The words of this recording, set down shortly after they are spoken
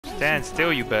Stand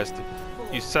still, you bastard.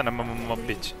 You son of a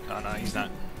bitch. Oh no, he's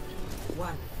not.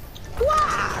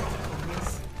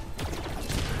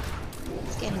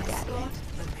 It's getting daddy.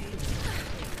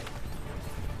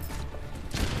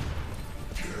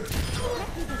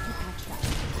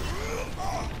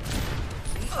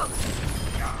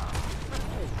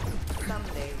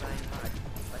 Someday, Reinhardt,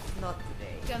 but not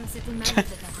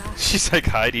today. She's like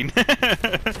hiding.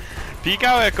 Peek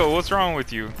out, Echo. What's wrong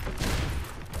with you?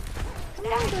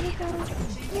 Come on, little girl.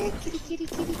 Here, kitty, kitty,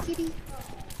 kitty, kitty.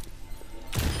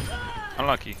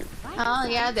 Unlucky. Oh,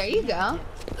 yeah, there you go.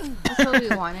 That's what we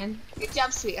wanted. Good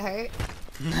job, sweetheart.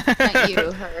 Not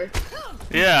you, her.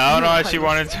 Yeah, I don't know why she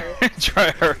wanted to try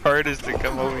her hardest to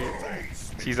come over here.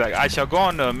 She's like, I shall go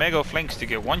on the mega flanks to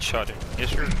get one-shotted.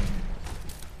 Yes, sir.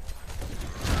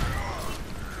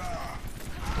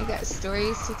 I got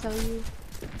stories to tell you.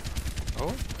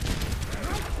 Oh?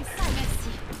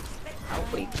 I'll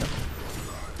wake up.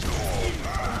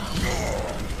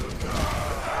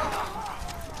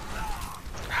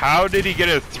 How did he get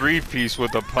a 3-piece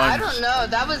with a punch? I don't know.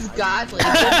 That was godly.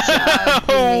 Good job,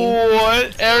 Jimmy.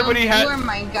 What? Everybody had. You are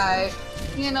my guy.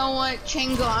 You know what,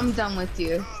 Chango? I'm done with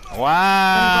you.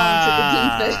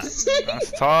 Wow. I'm going to the Doomfist.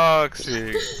 That's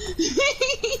toxic.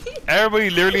 Everybody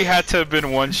literally had to have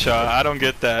been one shot. I don't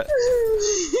get that.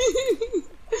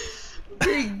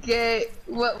 Forget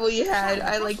what we had.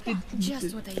 I like the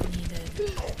Just what I needed.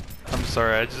 I'm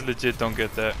sorry. I just legit don't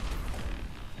get that.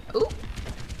 Ooh.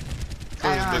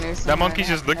 I don't understand. That monkey's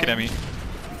just looking at me.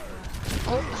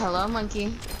 Oh, hello, monkey. I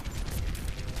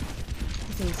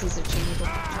think he's a Chango.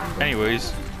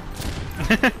 Anyways.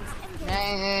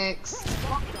 Next.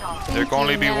 There can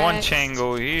only be one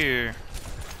Chango here.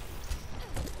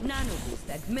 Nano boost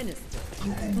administered.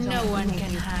 No one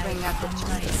can hide Bring up the from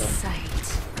my sight.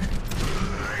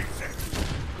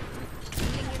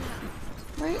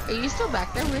 Wait, are you still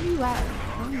back there? Where are you at? I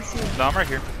don't see you. No, I'm right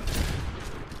here.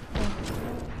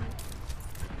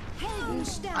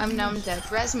 I'm numb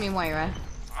death. Res me, Moira.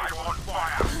 I want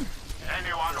fire.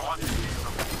 Anyone wants to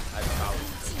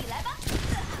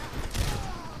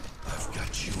I've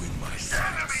got you in my sights.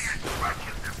 Enemy is back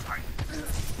in this fight.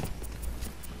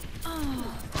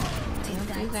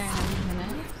 Be there in a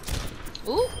minute.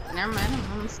 Ooh, never mind. I'm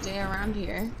gonna stay around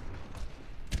here.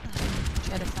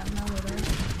 Try to find my little.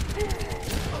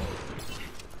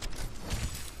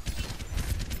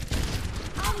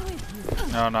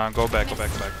 No, go back.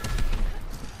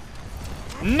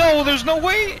 No, there's no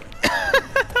way!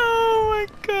 Oh my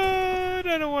god,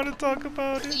 I don't want to talk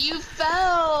about it. You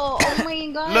fell! Oh my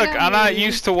god. Look, I'm not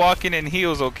used to walking in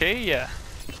heels, okay? Yeah.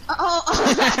 Oh,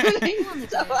 I'm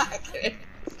so accurate.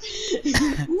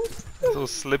 So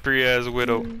slippery ass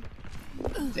widow.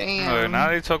 Damn. Oh, now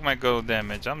they took my gold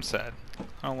damage. I'm sad.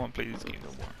 I don't want to play this game no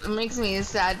more. It makes me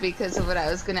sad because of what I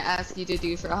was gonna ask you to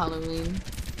do for Halloween.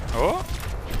 Oh?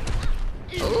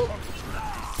 Ooh.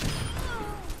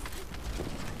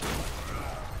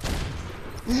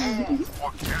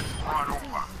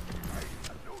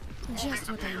 Just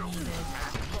what I needed.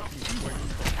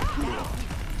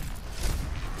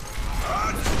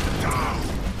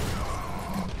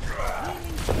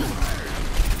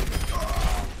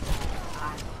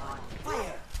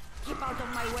 Fire! Keep out of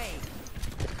my way.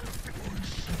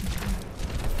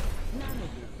 Nano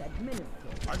boost administered.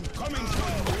 I'm coming for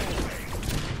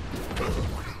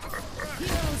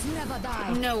Heroes never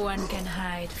die. No one can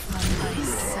hide from my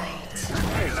sight.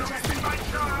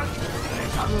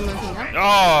 I'm moving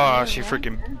up. Oh, she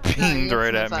freaking pinged you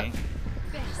right move at up. me.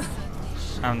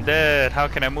 I'm dead. How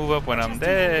can I move up when I'm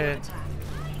dead?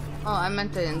 Oh, I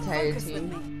meant the entire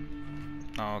team.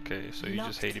 Oh, okay, so you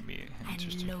just hated me. And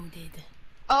Interesting. loaded.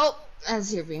 Oh,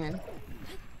 that's here behind.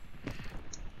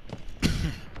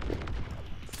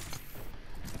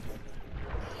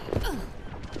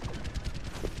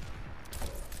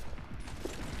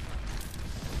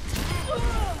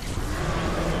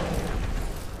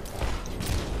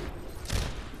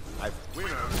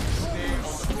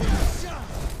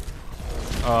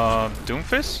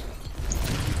 Doomfist?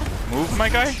 Move, my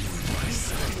guy?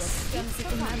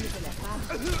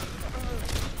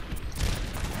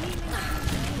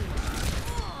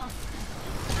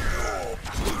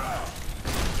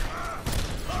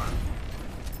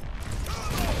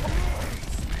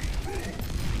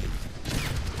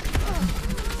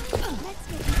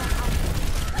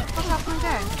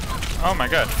 Oh my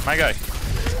god, my guy.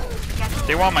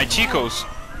 They want my Chicos.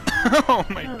 Oh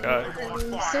my god.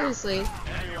 Seriously.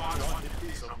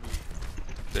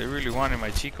 They really wanted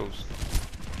my Chicos.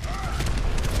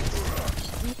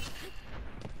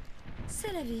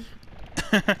 C'est la vie.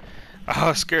 I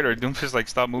was scared. Our Doomfist like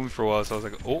stopped moving for a while, so I was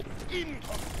like, oh.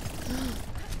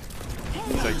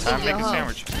 It's like time to make a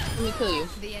sandwich. Let me kill you.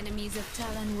 The enemies of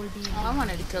Talon will be. Oh, I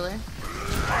wanted to kill her. At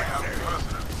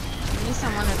least I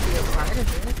wanted to be a part of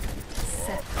it.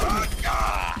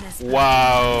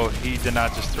 Wow, he did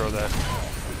not just throw that.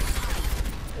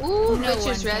 Ooh, No bitch is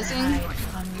one can rezzing. hide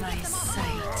from my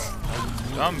sight.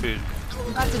 Dumb bitch.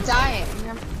 I'm about to die.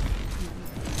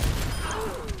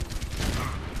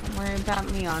 Don't worry about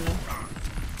me, Anna.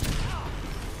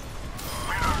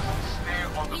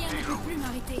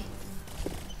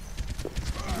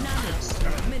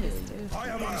 I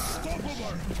am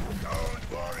unstoppable. Don't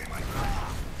worry, my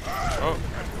Oh.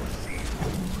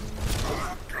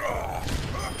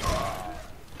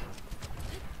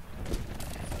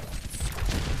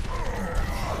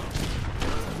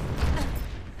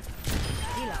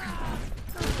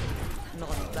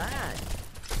 Not bad.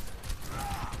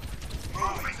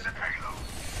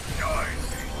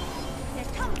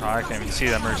 Oh, I can't even see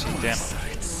that Mercy. Damn.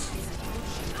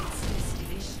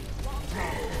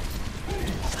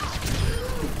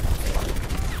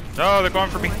 No, they're going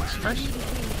for me. Mercy.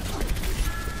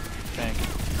 Thank you.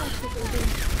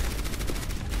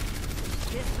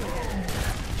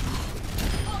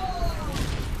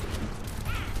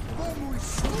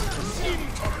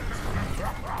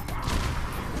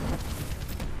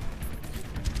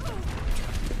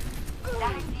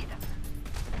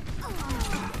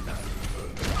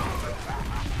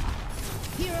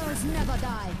 Heroes never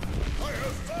die. I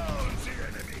have found the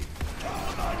enemy.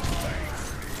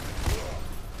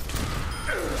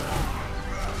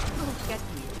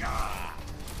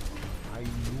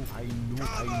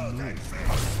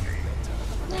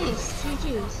 Nice,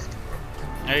 GG's.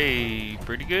 Hey,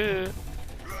 pretty good.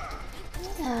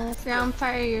 Yeah, if you're on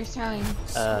fire, you're throwing.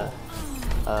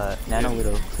 Nano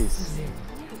Widow, please.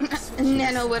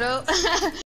 Nano Widow.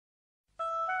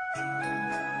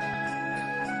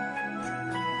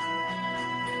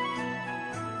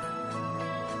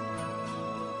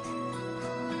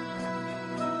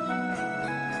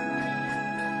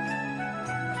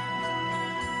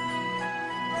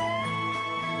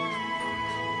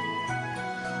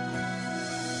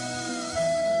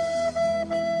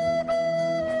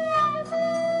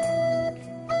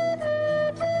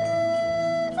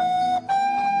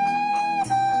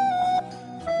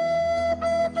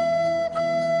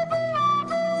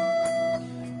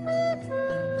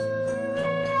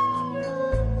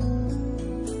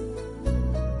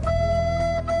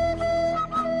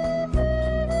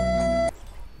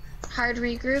 Hard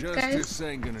regroup, guys. Justice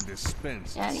ain't gonna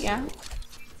dispense. Yeah.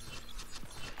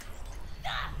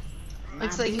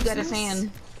 Looks like you got a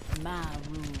fan. My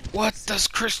rule. What does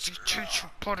Christy change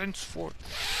your buttons for?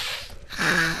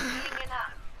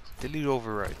 Delete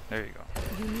override. There you go.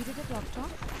 You needed a doctor?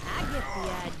 I get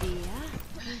the idea.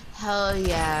 Hell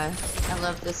yeah. I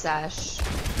love the sash.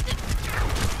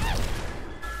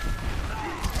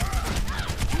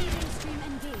 Healing stream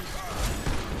engaged.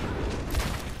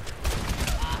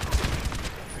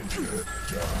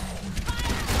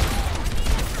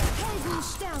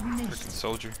 Freaking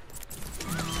soldier.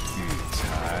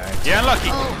 Yeah, unlucky.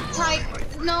 Oh, tight.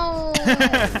 No.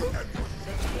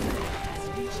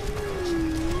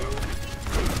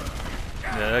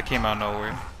 Yeah, that came out of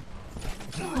nowhere.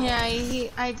 Yeah,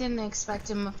 I didn't expect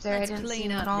him up there. I didn't see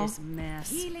him at all. mess.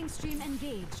 Healing stream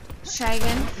engaged. Try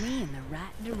again. Me in the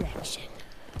right direction.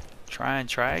 Try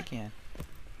again.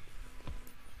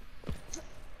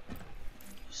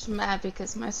 Just mad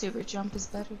because my super jump is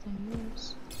better than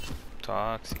yours.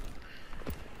 Toxic.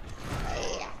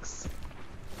 Yikes.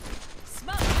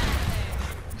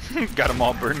 Got them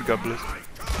all burned gubless.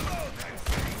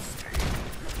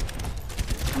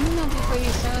 Let me know before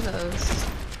you show those.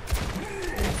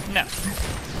 No.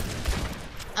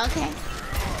 Okay.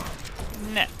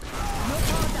 No.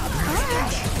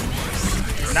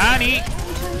 Nani!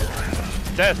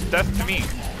 Death to me.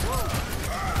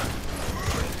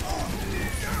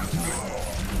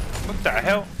 What the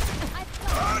hell?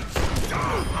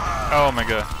 Oh my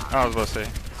god. I was about to say.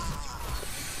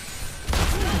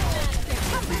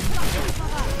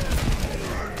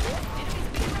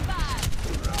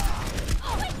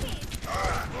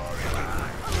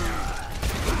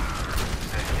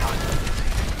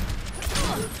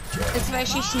 It's where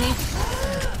she sneaks.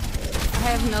 I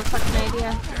have no fucking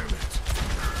idea.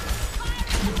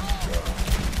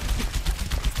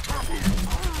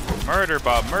 Murder,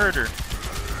 Bob, murder.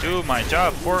 Do my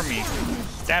job for me.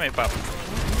 Damn it, Bob.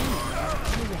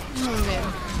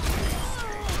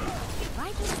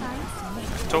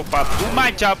 So, Bob, do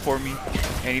my job for me.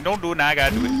 And he don't do it, now I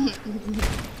gotta do it.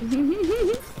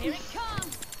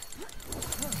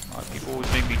 People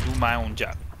always make me do my own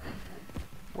job.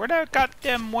 Where'd that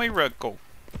goddamn Moira go?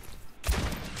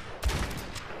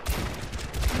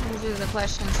 These are the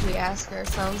questions we ask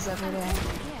ourselves every day.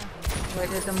 Where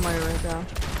did the Moira go?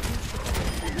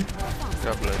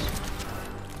 God bless.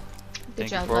 Good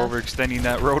Thank you job, for love. overextending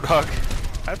that Roadhog.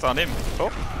 That's on him.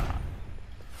 Oh.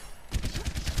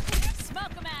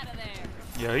 Smoke him out of there.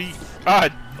 Yeah, he... Ah,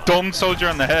 dome soldier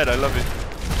on the head. I love it.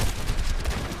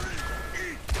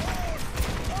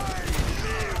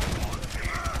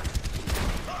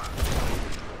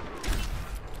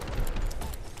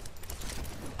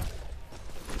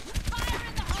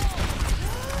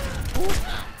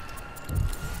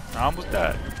 I almost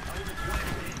died.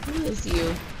 Who is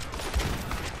you?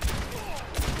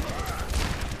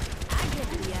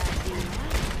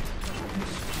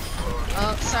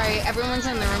 Oh, sorry. Everyone's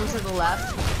in the room to the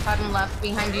left. Bottom left,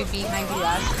 behind you, left. Be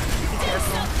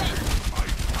careful.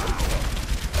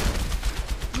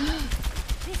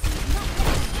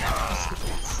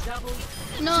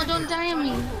 No, don't die on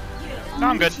me. No,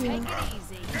 I'm good.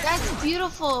 That's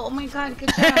beautiful. Oh my god, good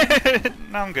job.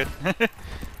 No, I'm good. I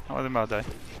wasn't about to die.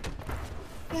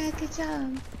 Yeah, good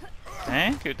job.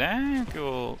 Thank you, thank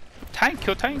you. Thank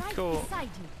you, thank you.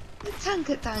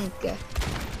 Danke.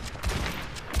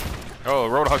 Oh,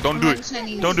 Roadhog, don't do it.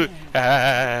 Chinese. Don't do it.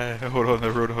 Ah, hold on, the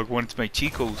Roadhog wants my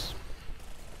Chicos.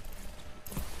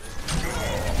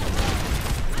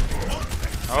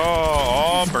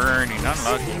 Oh, burning,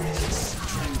 unlucky.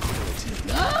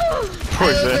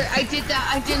 Poison. I did that.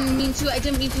 I didn't mean to.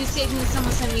 Save me.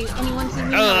 Someone sent me. Anyone send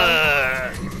me? You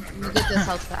get this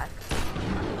health back.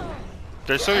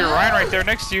 There's so your Ryan right there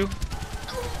next to you.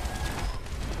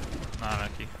 Nah,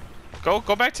 lucky. Go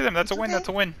back to them. That's a win. Okay. That's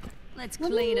a win. Let's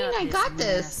What do you clean mean? up. I got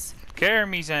this. Carry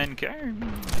me, Zen. Carry me.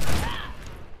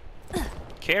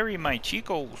 Carry my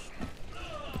Chicos.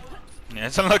 Yeah,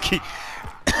 it's unlucky.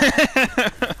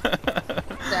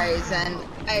 Sorry, Zen.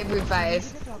 I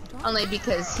revived only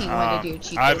because he wanted your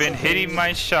cheeks. I've been hitting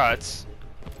my shots,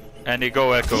 and they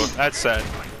go echo. That's sad.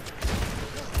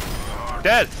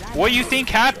 Dad, what do you think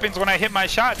happens when I hit my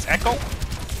shots, Echo?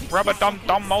 Rubber dum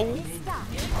dum mo.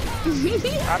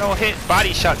 I don't hit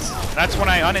body shots. That's when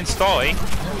I uninstall, eh?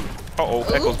 Uh oh,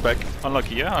 Echo's back.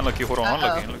 Unlucky, yeah, unlucky. Hold on,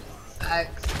 unlucky. I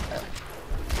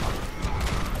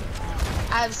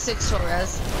have 6 short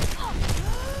res.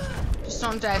 Just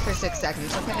don't die for 6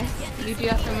 seconds, okay? You do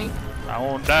that for me. I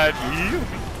won't die for you.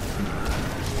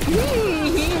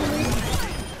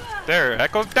 There,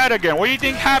 Echo's dead again. What do you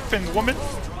think happens, woman?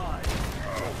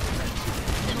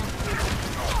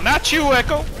 Not you,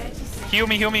 Echo. Heal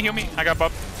me. I got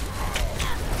buff.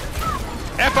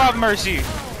 F off, Mercy.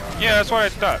 Yeah, that's what I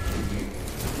thought.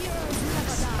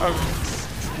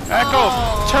 Echo,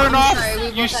 turn off, sorry, we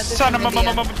you both have son of a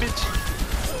different bitch.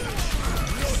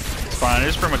 It's fine.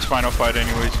 It's pretty much final fight,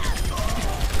 anyways.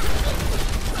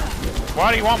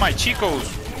 Why do you want my Chicos?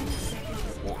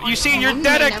 You see, you're You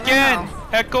dead never again. know.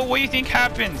 Echo, what do you think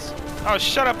happens? Oh,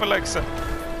 shut up, Alexa.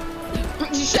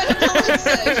 Shut up,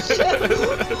 Alexa. Shut up.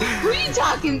 Who are you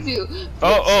talking to?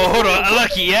 Oh, hold on.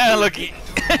 Unlucky, yeah, unlucky.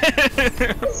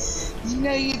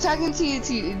 No, you talking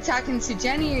to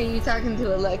Jenny or you talking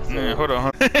to Alexa? Yeah, hold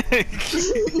on.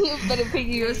 You better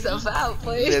figure yourself out,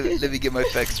 boy. let me get my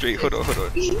facts straight. Hold on.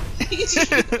 Let me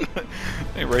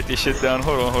write this shit down.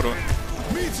 Hold on.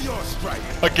 Meteor strike.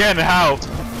 Again, how?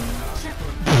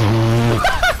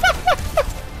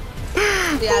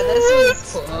 Yeah, this was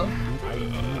cool.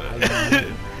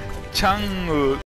 Chang.